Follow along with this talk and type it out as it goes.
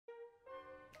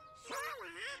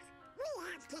Sora, we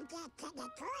have to get to the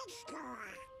toy store.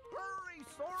 Hurry,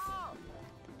 Sora!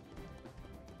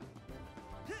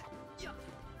 Yeah.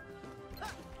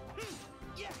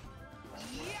 Yeah.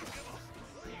 Yeah.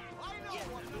 I know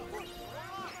what to do,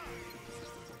 Sora!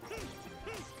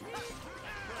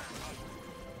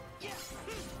 Yeah.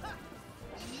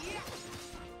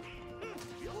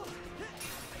 Yeah.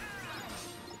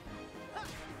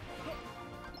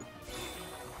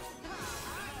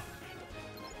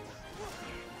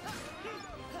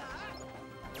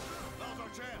 Now's our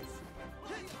chance!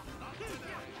 Not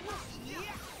today!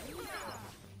 Yeah.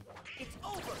 It's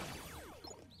over.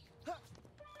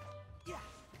 Yeah.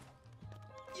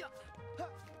 Yeah.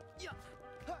 Yeah.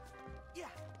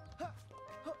 Yeah.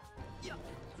 Yeah.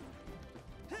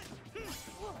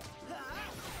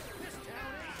 This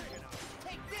town ain't big enough!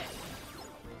 Take this.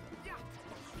 Yeah.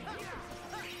 This town Yeah.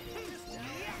 ain't big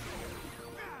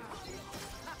enough!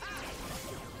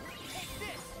 Take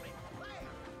this.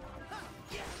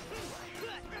 Yeah.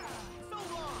 Good. So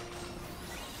long.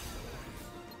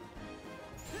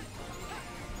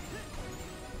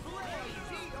 Hey,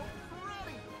 Tito,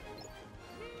 ready!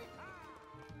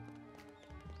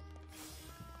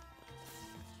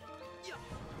 Yeah.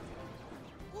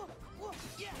 Whoa, whoa.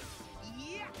 Yeah.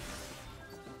 Yeah.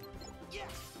 Yeah.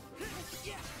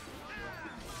 Yeah.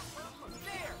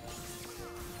 There.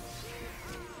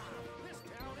 This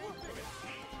town ain't big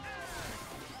enough!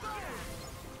 Go.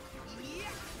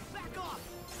 Yeah. Back off.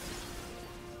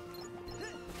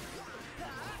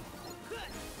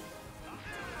 Good.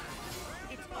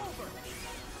 It's over.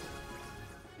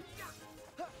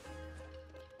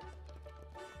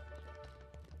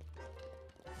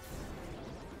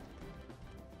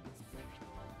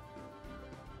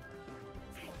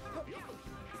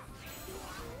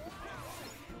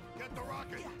 Get the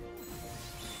rocket! Yeah.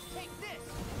 Take this.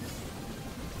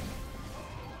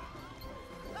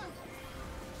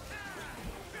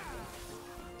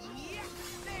 Yeah.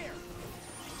 There.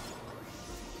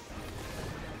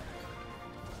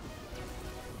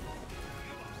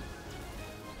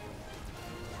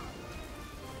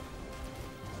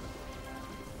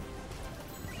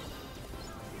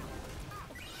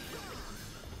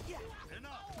 Yeah.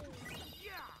 Enough!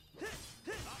 Yeah.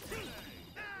 Not today!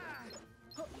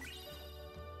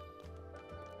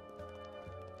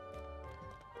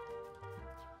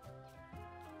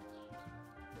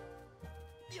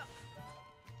 Yeah.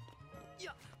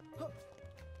 Yeah.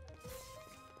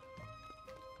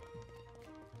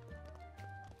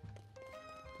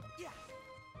 Yeah.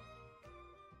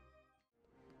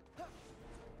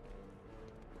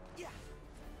 Yeah.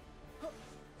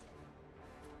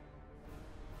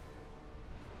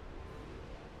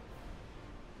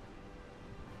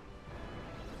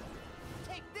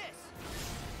 Take this.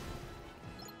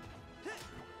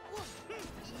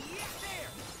 Yeah,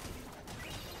 there.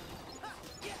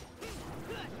 Yeah.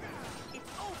 Good.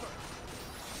 It's over.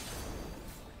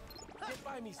 Get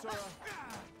by me, Sora.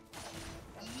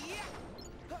 Yeah.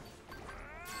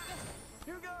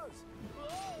 Here goes.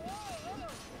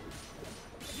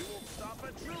 You won't stop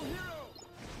a true hero.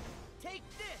 Take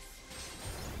this.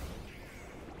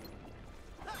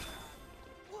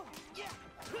 Yeah.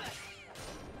 Good.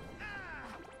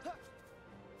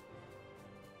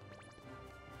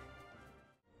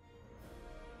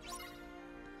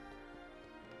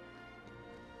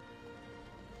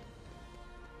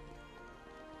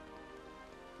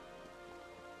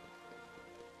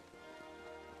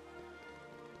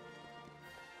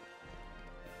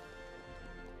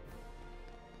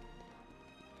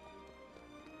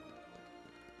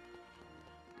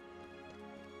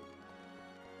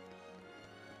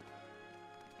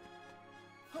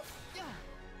 Yeah.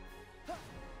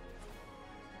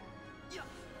 Yeah.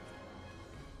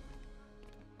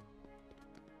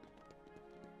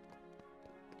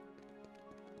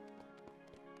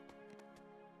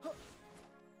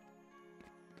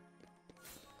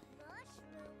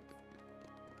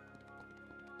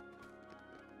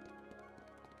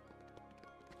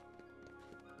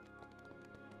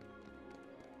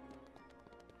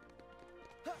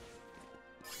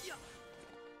 Yeah.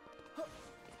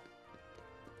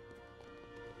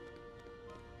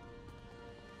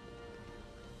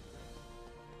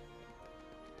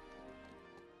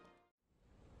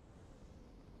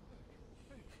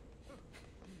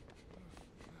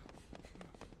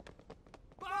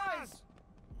 Buzz!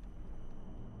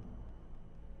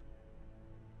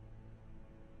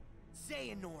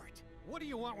 Xehanort. What do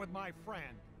you want with my friend?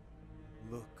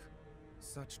 Look,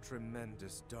 such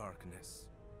tremendous darkness.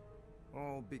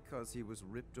 All because he was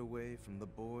ripped away from the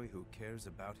boy who cares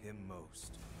about him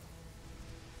most.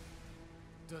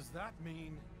 Does that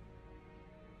mean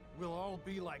we'll all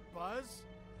be like Buzz?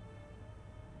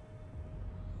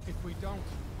 If we don't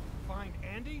find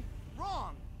Andy?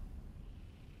 Wrong!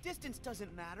 Distance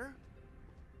doesn't matter.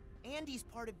 Andy's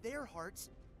part of their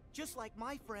hearts, just like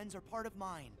my friends are part of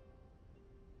mine.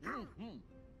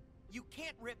 You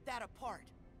can't rip that apart.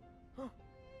 Huh.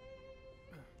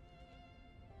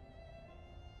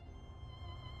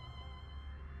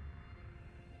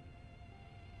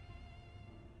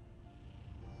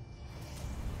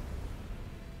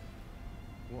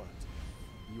 What?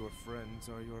 Your friends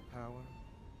are your power?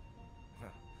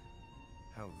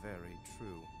 How very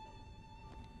true.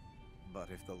 But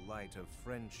if the light of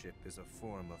friendship is a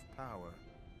form of power,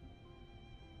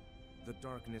 the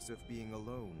darkness of being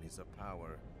alone is a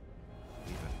power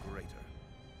even greater.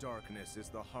 Darkness is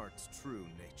the heart's true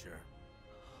nature.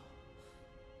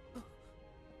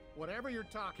 Whatever you're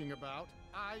talking about,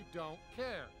 I don't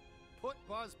care. Put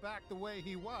Buzz back the way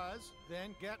he was,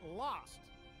 then get lost.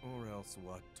 Or else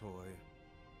what, Toy?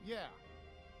 Yeah,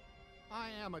 I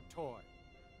am a toy.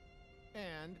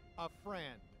 And a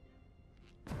friend.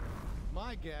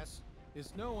 My guess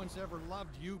is no one's ever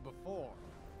loved you before.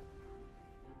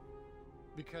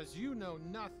 Because you know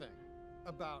nothing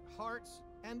about hearts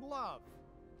and love.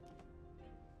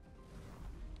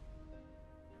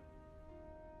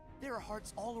 There are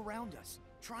hearts all around us,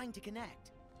 trying to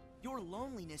connect. Your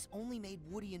loneliness only made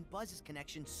Woody and Buzz's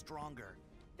connection stronger.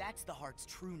 That's the heart's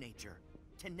true nature,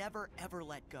 to never ever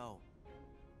let go.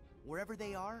 Wherever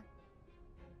they are,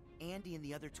 Andy and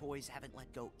the other toys haven't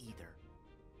let go either.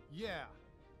 Yeah,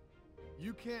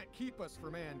 you can't keep us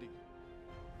from Andy.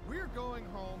 We're going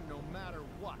home no matter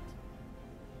what.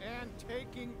 And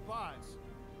taking Buzz.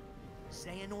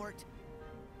 Xehanort,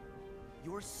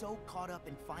 you're so caught up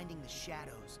in finding the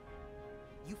shadows,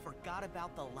 you forgot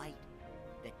about the light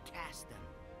that cast them.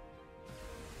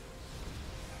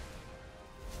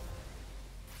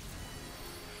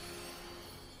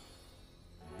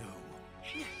 No.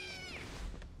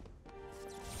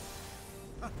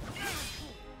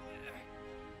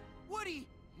 Woody!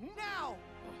 Now!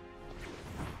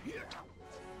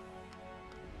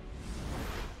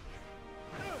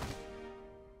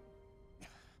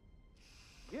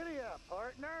 Giddy up,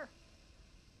 partner.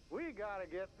 We gotta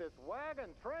get this wagon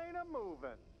train a-moving.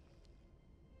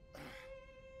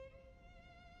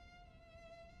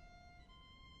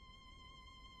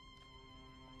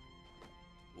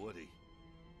 Woody.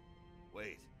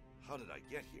 Wait, how did I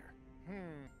get here?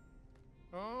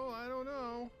 Oh, I don't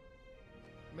know.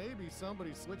 Maybe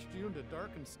somebody switched you into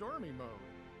dark and stormy mode.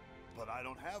 But I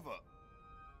don't have a...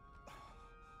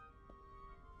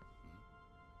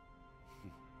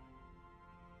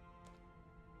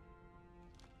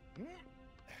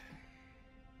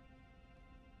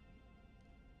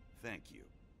 Thank you,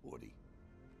 Woody.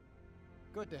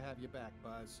 Good to have you back,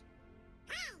 Buzz.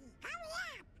 Hey,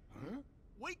 hurry up! Huh?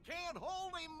 We can't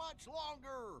hold him much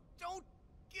longer! Don't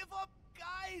give up,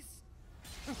 guys!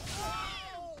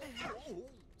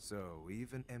 So,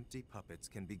 even empty puppets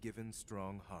can be given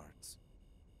strong hearts.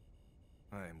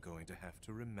 I am going to have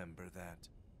to remember that.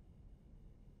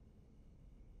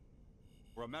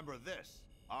 Remember this,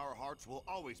 our hearts will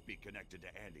always be connected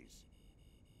to Andy's.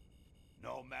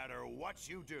 No matter what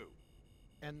you do.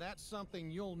 And that's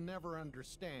something you'll never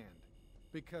understand.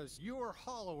 Because you're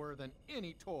hollower than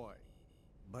any toy.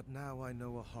 But now I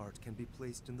know a heart can be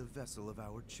placed in the vessel of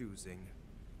our choosing.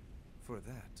 For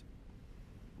that,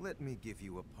 let me give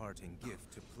you a parting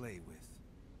gift to play with.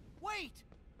 Wait!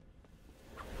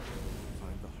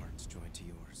 Find the heart's joined to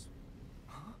yours.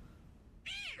 Huh?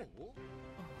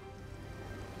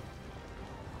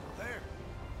 There!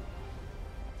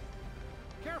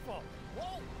 Careful!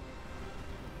 Whoa!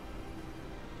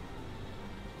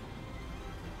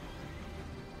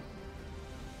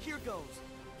 Here goes.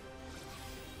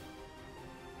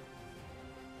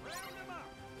 Round him up!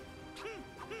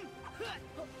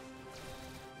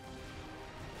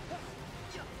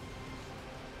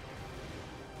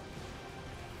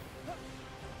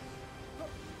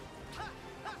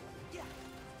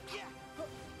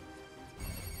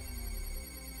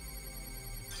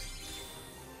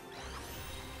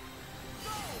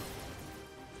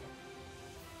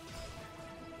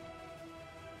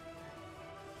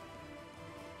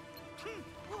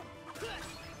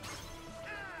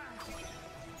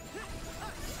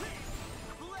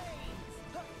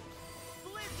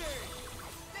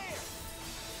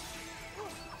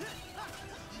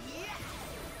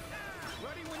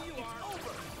 Ready when you are.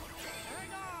 Over!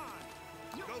 Hang on!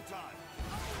 Go time!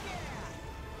 Oh yeah!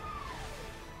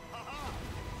 Ha-ha!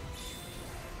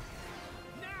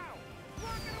 Now!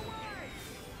 Rock it away!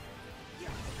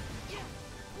 Yeah! Yeah!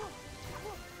 Woof!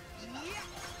 Woof! Yeah!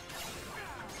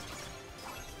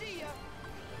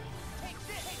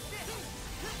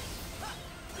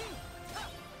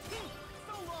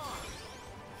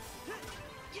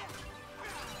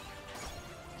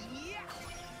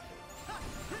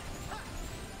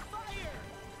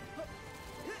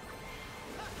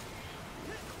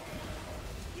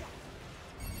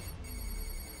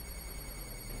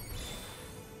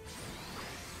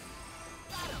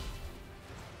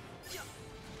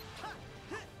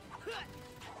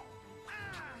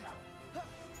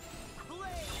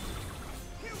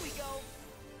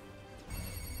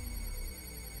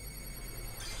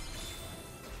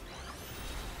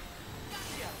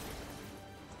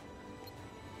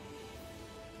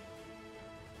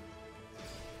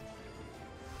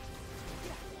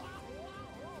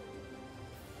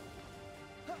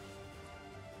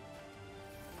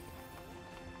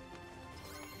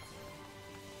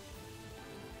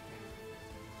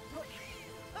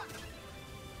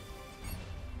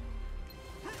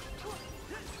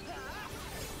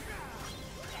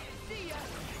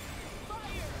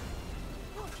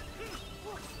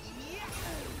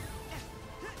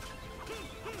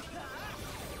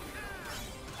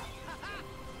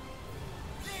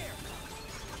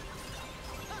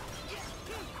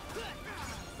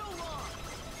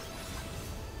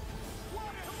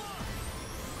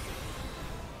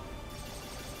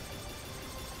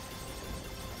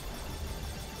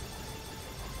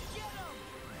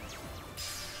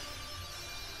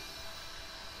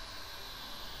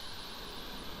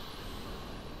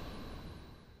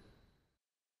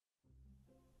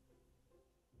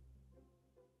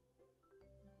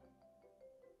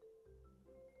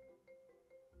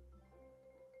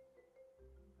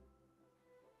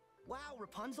 Wow,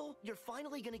 Rapunzel, you're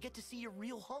finally gonna get to see your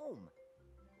real home.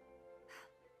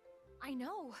 I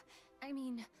know. I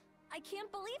mean, I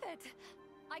can't believe it.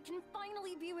 I can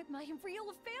finally be with my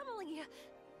real family.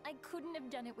 I couldn't have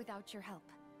done it without your help.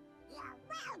 You're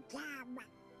welcome.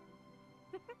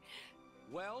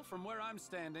 Well, from where I'm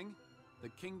standing, the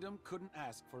kingdom couldn't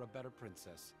ask for a better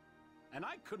princess. And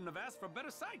I couldn't have asked for better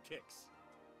sidekicks.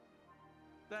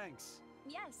 Thanks.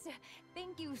 Yes,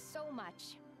 thank you so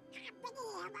much.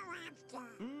 Happily ever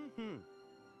after. Mm-hmm.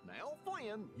 Now,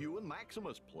 Flynn, you and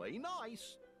Maximus play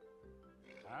nice.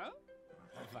 Huh?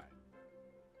 Fine.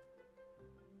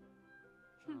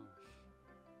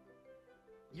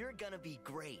 You're gonna be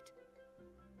great.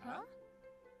 Huh?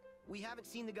 We haven't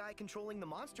seen the guy controlling the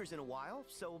monsters in a while,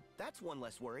 so that's one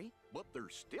less worry. But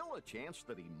there's still a chance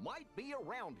that he might be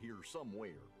around here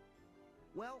somewhere.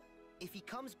 Well, if he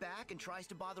comes back and tries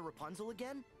to bother Rapunzel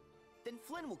again, then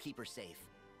Flynn will keep her safe.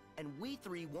 And we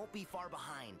three won't be far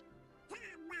behind. Come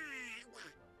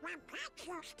on.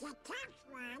 Rapunzel's the tough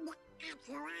one, if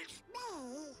you ask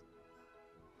me.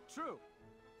 True.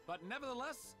 But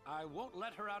nevertheless, I won't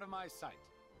let her out of my sight.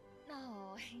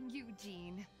 Oh,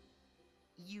 Eugene.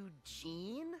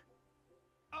 Eugene?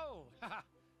 Oh, haha,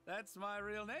 that's my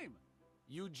real name.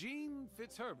 Eugene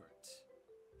Fitzherbert.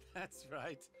 That's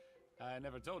right. I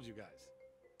never told you guys.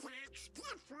 That's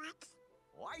different.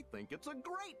 I think it's a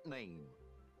great name.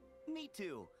 Me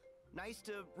too. Nice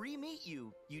to re-meet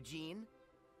you, Eugene.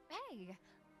 Hey,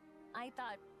 I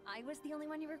thought I was the only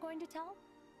one you were going to tell?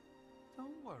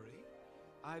 Don't worry.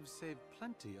 I've saved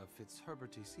plenty of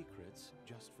Fitzherberty secrets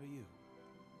just for you.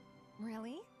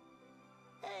 Really?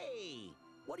 Hey!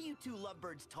 What are you two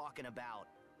lovebirds talking about?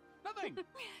 Nothing!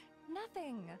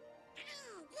 Nothing.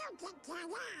 Oh, you can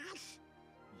tell us.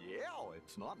 Yeah,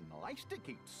 it's not nice to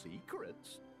keep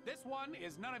secrets. This one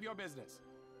is none of your business.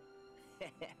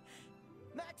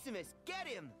 Maximus, get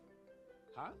him!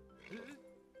 Huh?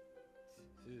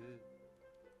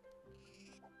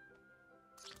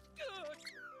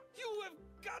 You have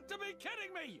got to be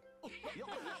kidding me!